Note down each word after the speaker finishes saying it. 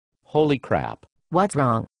Holy crap. What's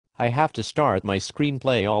wrong? I have to start my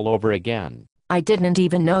screenplay all over again. I didn't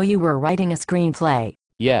even know you were writing a screenplay.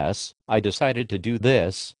 Yes, I decided to do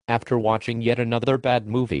this after watching yet another bad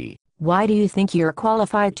movie. Why do you think you're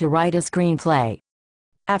qualified to write a screenplay?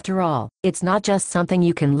 After all, it's not just something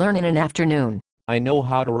you can learn in an afternoon. I know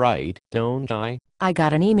how to write, don't I? I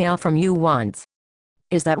got an email from you once.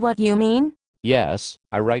 Is that what you mean? Yes,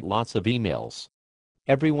 I write lots of emails.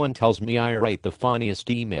 Everyone tells me I write the funniest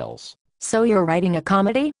emails. So you're writing a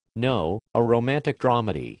comedy? No, a romantic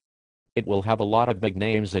dramedy. It will have a lot of big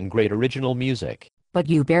names and great original music. But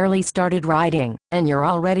you barely started writing, and you're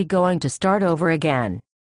already going to start over again.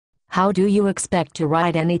 How do you expect to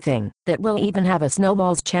write anything that will even have a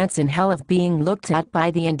snowball's chance in hell of being looked at by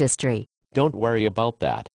the industry? Don't worry about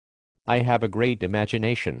that. I have a great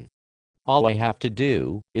imagination. All I have to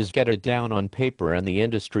do is get it down on paper and the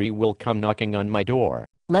industry will come knocking on my door.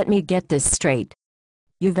 Let me get this straight.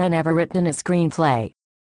 You've never written a screenplay.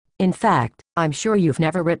 In fact, I'm sure you've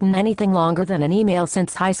never written anything longer than an email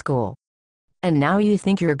since high school. And now you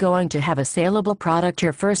think you're going to have a saleable product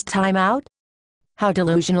your first time out? How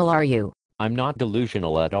delusional are you? I'm not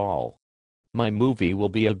delusional at all. My movie will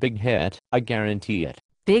be a big hit, I guarantee it.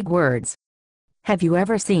 Big words. Have you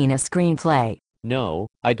ever seen a screenplay? No,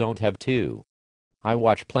 I don't have to. I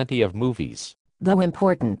watch plenty of movies. Though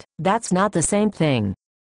important, that's not the same thing.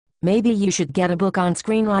 Maybe you should get a book on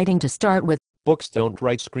screenwriting to start with. Books don't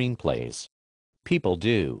write screenplays. People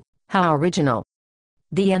do. How original.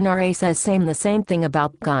 The NRA says the same thing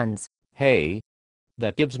about guns. Hey,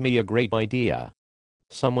 that gives me a great idea.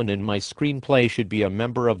 Someone in my screenplay should be a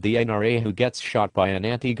member of the NRA who gets shot by an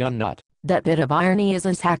anti-gun nut. That bit of irony is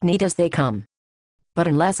as hackneyed as they come. But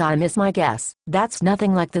unless I miss my guess, that's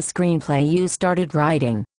nothing like the screenplay you started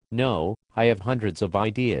writing. No, I have hundreds of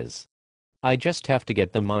ideas. I just have to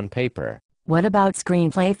get them on paper. What about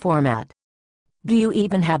screenplay format? Do you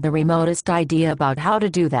even have the remotest idea about how to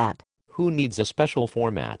do that? Who needs a special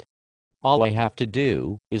format? All I have to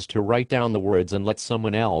do is to write down the words and let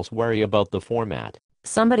someone else worry about the format.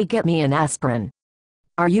 Somebody get me an aspirin.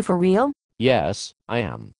 Are you for real? Yes, I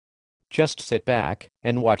am. Just sit back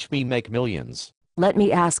and watch me make millions. Let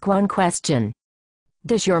me ask one question.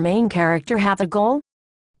 Does your main character have a goal?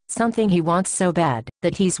 Something he wants so bad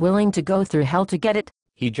that he's willing to go through hell to get it?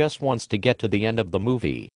 He just wants to get to the end of the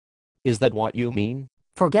movie. Is that what you mean?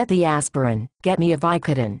 Forget the aspirin, get me a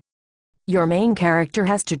Vicodin. Your main character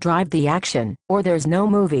has to drive the action, or there's no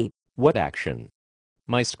movie. What action?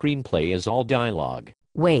 My screenplay is all dialogue.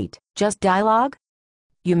 Wait, just dialogue?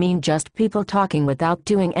 You mean just people talking without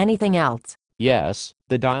doing anything else? Yes,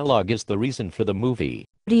 the dialogue is the reason for the movie.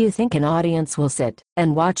 Do you think an audience will sit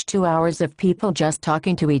and watch 2 hours of people just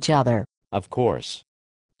talking to each other? Of course.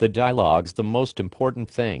 The dialogue's the most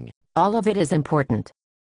important thing. All of it is important.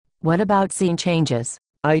 What about scene changes?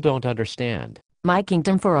 I don't understand. My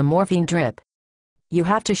kingdom for a morphine drip. You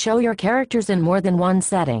have to show your characters in more than one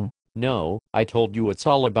setting. No, I told you it's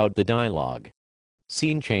all about the dialogue.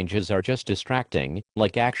 Scene changes are just distracting,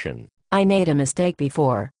 like action. I made a mistake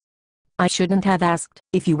before. I shouldn't have asked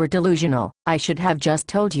if you were delusional. I should have just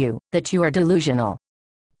told you that you are delusional.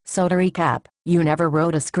 So to recap, you never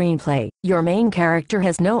wrote a screenplay. Your main character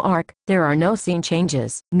has no arc, there are no scene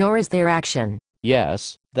changes, nor is there action.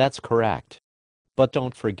 Yes, that's correct. But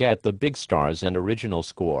don't forget the big stars and original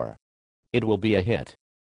score. It will be a hit.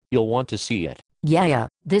 You'll want to see it. Yeah,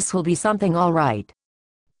 this will be something all right.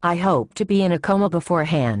 I hope to be in a coma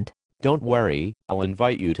beforehand. Don't worry, I'll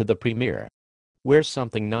invite you to the premiere. Wear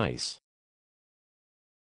something nice.